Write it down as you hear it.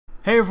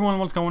Hey everyone,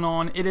 what's going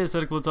on? It is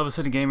AciDic of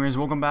City Gamers.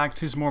 Welcome back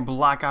to some more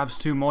Black Ops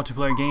 2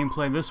 multiplayer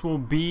gameplay. This will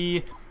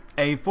be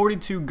a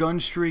 42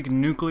 Gunstreak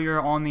nuclear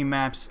on the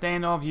map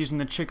standoff using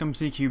the Chicken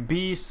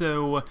CQB,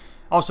 so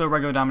also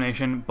regular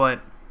domination.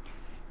 But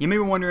you may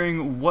be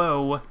wondering,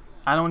 whoa,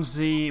 I don't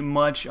see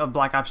much of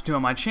Black Ops 2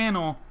 on my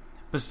channel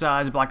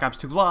besides Black Ops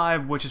 2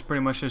 Live, which is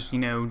pretty much just,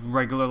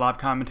 regular live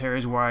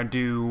commentaries where I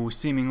do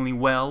seemingly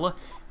well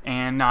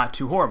and not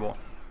too horrible.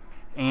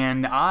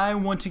 And I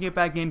want to get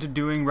back into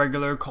doing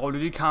regular Call of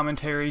Duty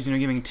commentaries,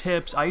 giving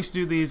tips. I used to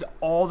do these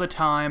all the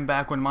time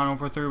back when Modern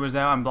Warfare 3 was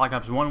out and Black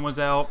Ops 1 was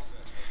out.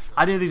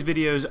 I did these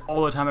videos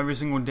all the time, every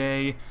single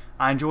day.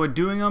 I enjoyed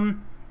doing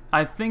them.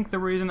 I think the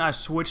reason I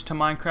switched to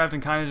Minecraft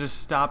and kind of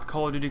just stopped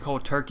Call of Duty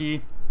Cold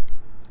Turkey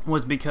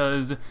was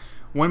because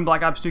when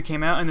Black Ops 2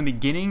 came out in the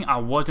beginning, I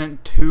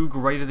wasn't too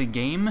great at the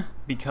game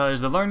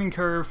because the learning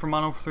curve for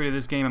Modern Warfare 3 to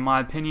this game, in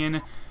my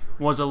opinion,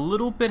 was a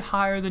little bit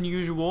higher than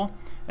usual.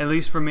 At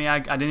least for me, I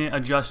didn't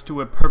adjust to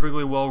it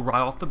perfectly well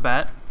right off the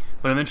bat,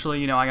 but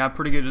eventually, I got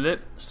pretty good at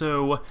it.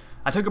 So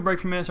I took a break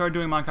from it, started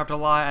doing Minecraft a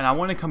lot, and I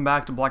want to come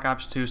back to Black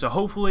Ops 2. So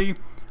hopefully,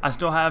 I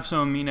still have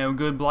some,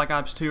 good Black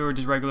Ops 2 or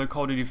just regular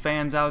Call of Duty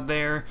fans out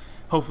there.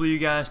 Hopefully, you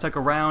guys stuck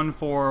around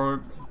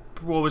for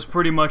what was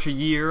pretty much a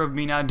year of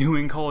me not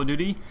doing Call of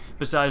Duty,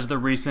 besides the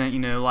recent,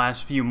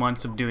 last few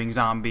months of doing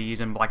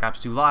zombies and Black Ops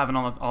 2 Live and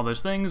all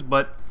those things.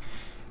 But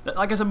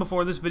like I said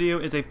before, this video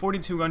is a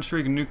 42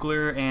 Gunstreak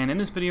nuclear, and in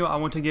this video I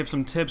want to give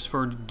some tips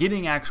for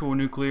getting actual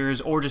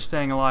nuclears or just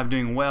staying alive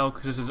doing well,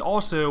 because this is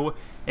also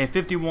a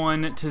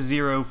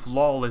 51-0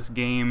 flawless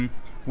game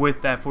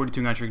with that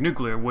 42 Gunstreak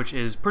nuclear, which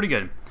is pretty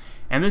good.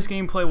 And this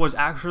gameplay was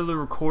actually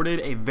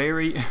recorded a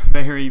very,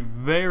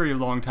 very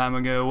long time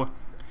ago.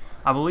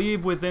 I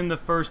believe within the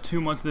first 2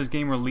 months of this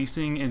game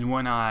releasing is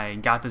when I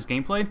got this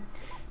gameplay.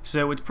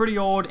 So it's pretty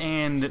old,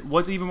 and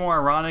what's even more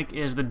ironic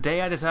is the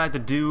day I decided to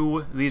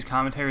do these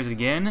commentaries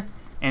again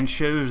and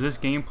chose this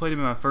gameplay to be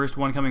my first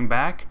one coming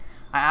back,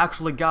 I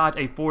actually got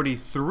a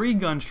 43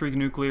 Gunstreak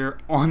nuclear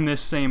on this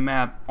same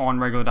map on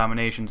regular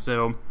domination.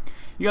 So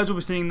you guys will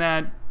be seeing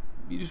that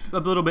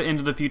a little bit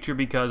into the future,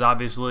 because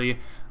obviously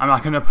I'm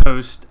not going to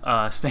post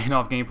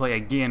standoff gameplay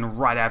again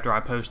right after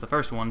I post the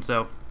first one.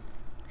 So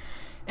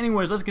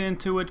anyways, let's get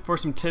into it for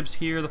some tips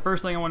here. The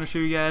first thing I want to show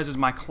you guys is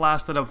my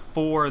class setup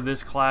for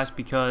this class,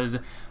 because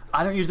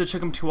I don't use the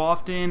Chicken too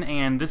often,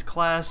 and this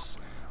class,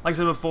 like I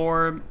said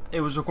before,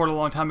 it was recorded a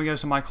long time ago,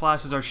 so my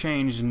classes are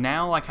changed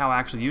now, like how I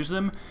actually use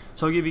them.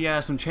 So I'll give you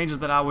guys some changes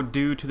that I would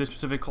do to this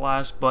specific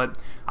class, but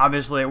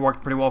obviously it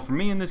worked pretty well for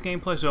me in this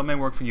gameplay, so it may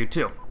work for you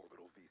too.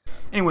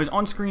 Anyways,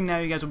 on screen now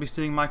you guys will be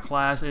seeing my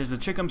class. It is the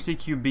Chicken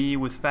CQB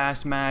with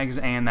fast mags,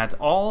 and that's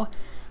all.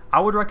 I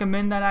would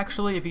recommend that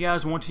actually. If you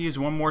guys want to use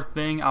one more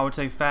thing, I would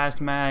say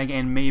fast mag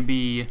and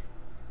maybe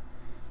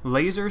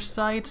laser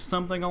sight,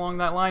 something along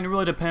that line. It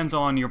really depends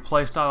on your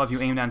playstyle. If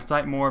you aim down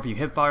sight more, if you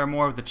hip fire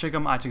more. With the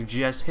Chicken, I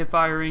suggest hip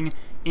firing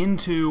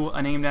into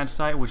an aim down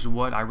sight, which is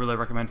what I really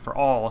recommend for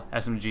all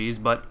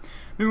SMGs. But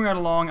moving right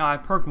along, I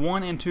perk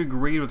 1 and 2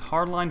 greed with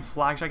hardline,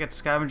 flak jacket,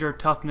 scavenger,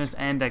 toughness,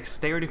 and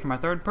dexterity for my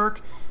third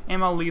perk. And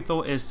my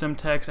lethal is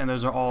Simtex, and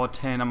those are all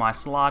 10 of my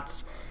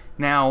slots.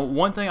 Now,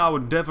 one thing I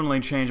would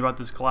definitely change about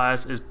this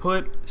class is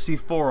put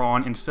C4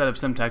 on instead of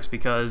Simtex,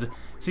 because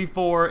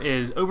C4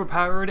 is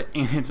overpowered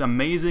and it's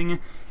amazing.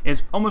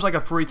 It's almost like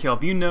a free kill.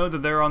 If you know that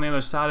they're on the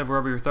other side of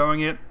wherever you're throwing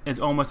it, it's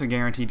almost a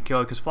guaranteed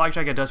kill, because Flak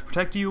Jacket does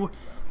protect you,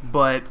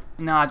 but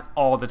not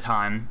all the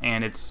time,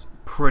 and it's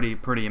pretty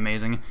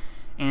amazing.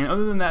 And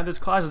other than that, this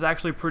class is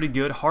actually pretty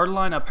good.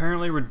 Hardline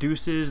apparently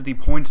reduces the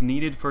points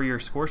needed for your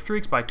score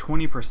streaks by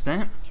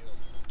 20%,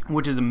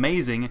 which is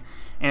amazing,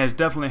 and it's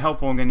definitely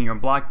helpful in getting your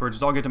Blackbirds.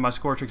 So I'll get to my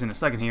score tricks in a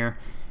second here.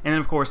 And then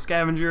of course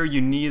Scavenger,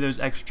 you need those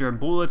extra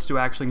bullets to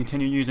actually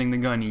continue using the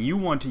gun you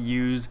want to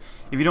use.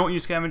 If you don't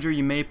use Scavenger,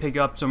 you may pick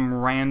up some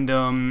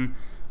random,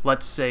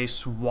 let's say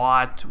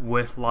SWAT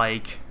with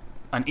like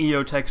an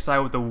EOTech sight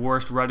with the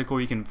worst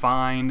reticle you can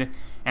find.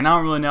 And I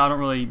don't really know, I don't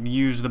really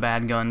use the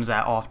bad guns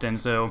that often,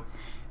 so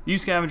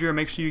use Scavenger,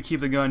 make sure you keep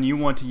the gun you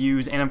want to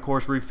use, and of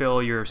course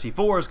refill your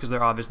C4s, because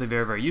they're obviously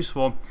very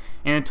useful.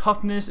 And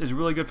Toughness is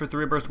really good for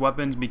 3-burst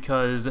weapons,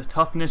 because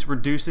Toughness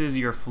reduces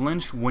your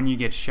flinch when you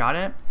get shot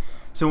at.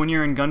 So when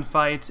you're in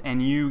gunfights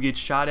and you get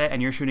shot at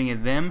and you're shooting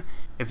at them,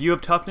 if you have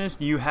Toughness,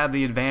 you have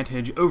the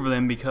advantage over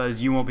them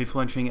because you won't be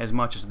flinching as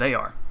much as they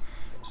are.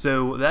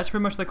 So that's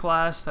pretty much the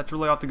class. That's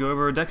really all I have to go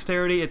over.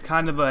 Dexterity, it's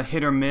kind of a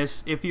hit or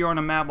miss. If you're on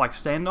a map like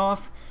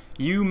Standoff,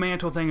 you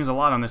mantle things a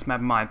lot on this map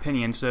in my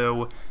opinion,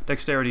 so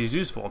Dexterity is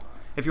useful.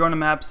 If you're on a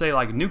map, say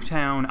like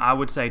Nuketown, I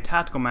would say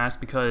Tactical Mask,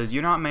 because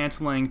you're not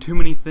mantling too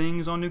many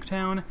things on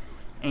Nuketown,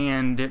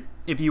 and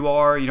if you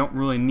are, you don't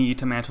really need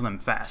to mantle them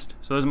fast.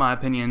 So those are my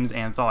opinions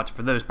and thoughts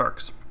for those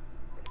perks.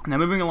 Now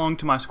moving along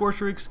to my score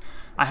streaks,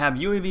 I have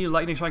UAV,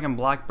 Lightning Strike, and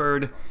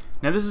Blackbird.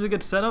 Now this is a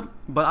good setup,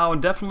 but I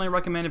would definitely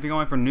recommend if you're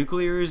going for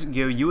nuclears,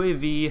 go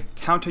UAV,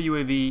 Counter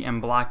UAV,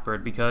 and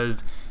Blackbird,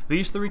 because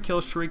these 3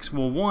 kill streaks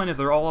will, one, if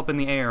they're all up in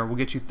the air, will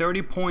get you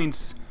 30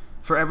 points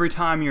for every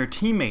time your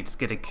teammates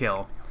get a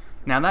kill.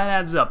 Now that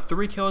adds up.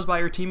 3 kills by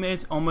your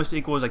teammates almost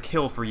equals a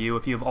kill for you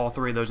if you have all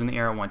 3 of those in the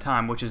air at one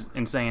time, which is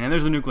insane. And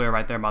there's the nuclear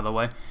right there, by the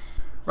way.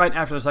 Right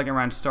after the second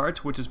round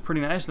starts, which is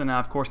pretty nice. Then I,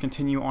 of course,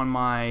 continue on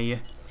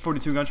my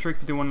 42 gun streak,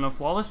 51-0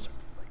 flawless.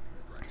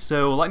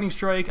 So Lightning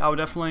Strike, I would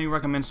definitely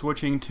recommend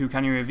switching to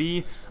counter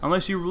UAV.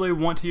 Unless you really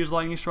want to use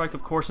Lightning Strike,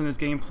 of course, in this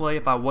gameplay.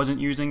 If I wasn't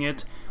using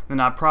it, then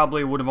I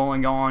probably would have only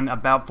gone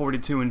about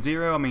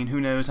 42-0. I mean, who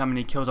knows how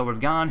many kills I would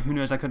have gotten. Who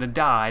knows, I could have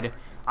died.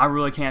 I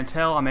really can't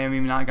tell. I may have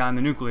even not gotten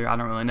the nuclear. I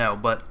don't really know.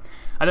 But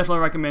I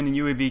definitely recommend a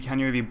UAV,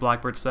 counter UAV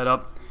Blackbird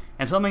setup.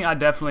 And something I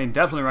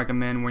definitely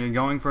recommend when you're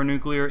going for a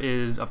nuclear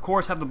is, of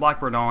course, have the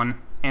Blackbird on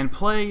and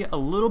play a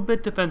little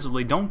bit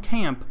defensively. Don't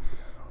camp,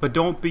 but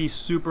don't be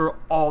super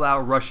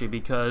all-out rushy,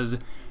 because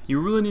you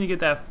really need to get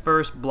that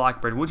first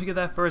Blackbird. Once you get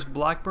that first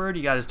Blackbird,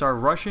 you got to start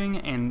rushing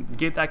and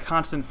get that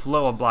constant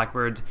flow of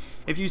Blackbirds.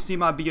 If you see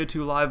my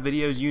BO2 live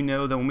videos, you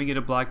know that when we get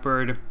a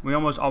Blackbird, we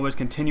almost always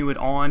continue it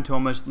on to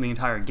almost the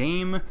entire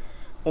game.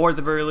 Or at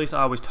the very least,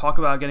 I always talk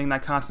about getting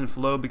that constant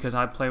flow because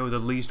I play with at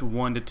least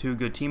 1 to 2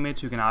 good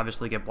teammates who can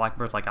obviously get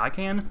Blackbirds like I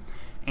can.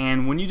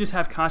 And when you just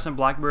have constant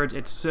Blackbirds,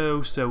 it's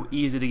so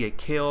easy to get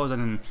kills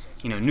and,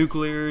 you know,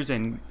 nuclears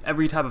and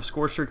every type of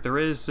score streak there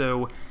is.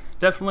 So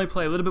definitely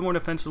play a little bit more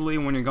defensively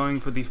when you're going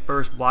for the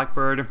first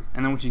Blackbird,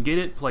 and then once you get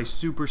it, play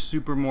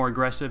super more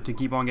aggressive to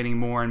keep on getting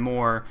more and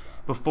more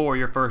before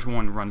your first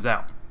one runs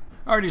out.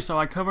 Alrighty, so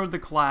I covered the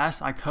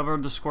class, I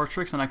covered the score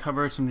tricks, and I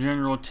covered some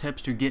general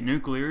tips to get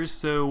nuclears.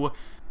 So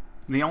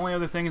the only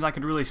other things I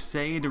could really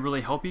say to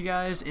really help you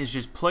guys is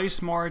just play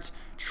smart,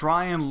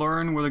 try and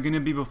learn where they're going to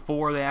be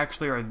before they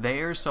actually are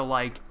there. So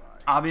like,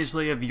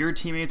 obviously if your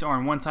teammates are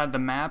on one side of the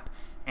map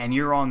and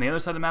you're on the other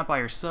side of the map by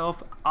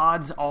yourself,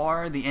 odds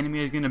are the enemy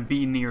is going to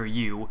be near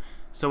you.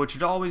 So what you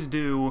should always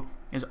do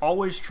is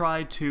always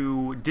try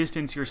to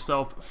distance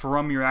yourself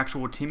from your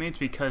actual teammates,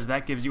 because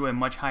that gives you a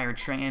much higher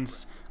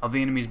chance of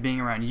the enemies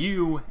being around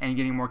you and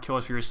getting more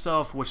kills for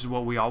yourself, which is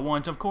what we all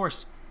want, of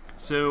course.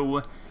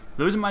 So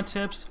those are my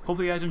tips.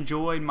 Hopefully you guys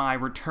enjoyed my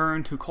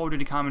return to Call of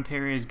Duty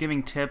commentaries,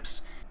 giving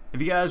tips. If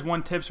you guys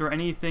want tips or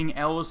anything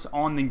else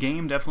on the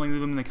game, definitely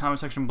leave them in the comment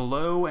section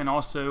below, and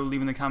also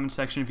leave in the comment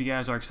section if you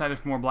guys are excited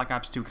for more Black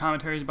Ops 2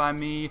 commentaries by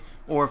me,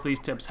 or if these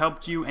tips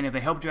helped you, and if they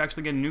helped you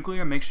actually get a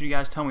nuclear, make sure you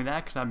guys tell me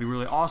that, because that'd be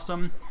really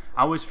awesome.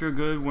 I always feel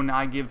good when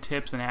I give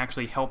tips and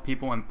actually help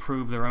people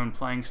improve their own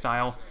playing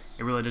style.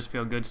 It really does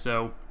feel good.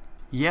 So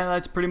yeah,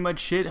 that's pretty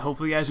much it.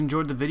 Hopefully you guys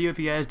enjoyed the video. If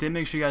you guys did,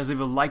 make sure you guys leave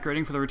a like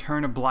rating for the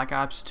return of Black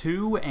Ops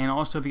 2. And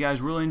also, if you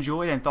guys really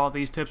enjoyed and thought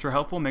these tips were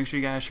helpful, make sure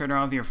you guys share it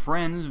around with your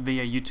friends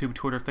via YouTube,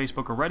 Twitter,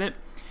 Facebook, or Reddit.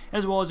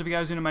 As well as if you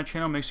guys are new to my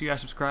channel, make sure you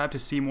guys subscribe to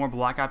see more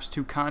Black Ops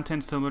 2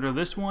 content similar to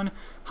this one.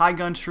 High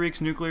gun streaks,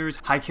 nuclears,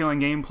 high killing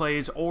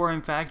gameplays, or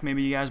in fact,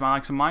 maybe you guys might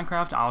like some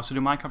Minecraft. I also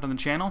do Minecraft on the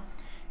channel.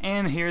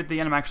 And here at the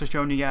end, I'm actually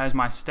showing you guys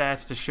my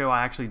stats to show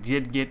I actually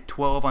did get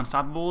 12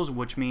 unstoppables,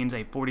 which means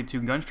a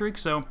 42 gun streak.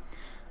 So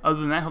other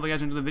than that, hope you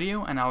guys enjoyed the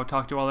video, and I will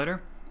talk to you all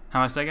later.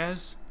 Have a nice day,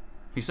 guys.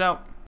 Peace out.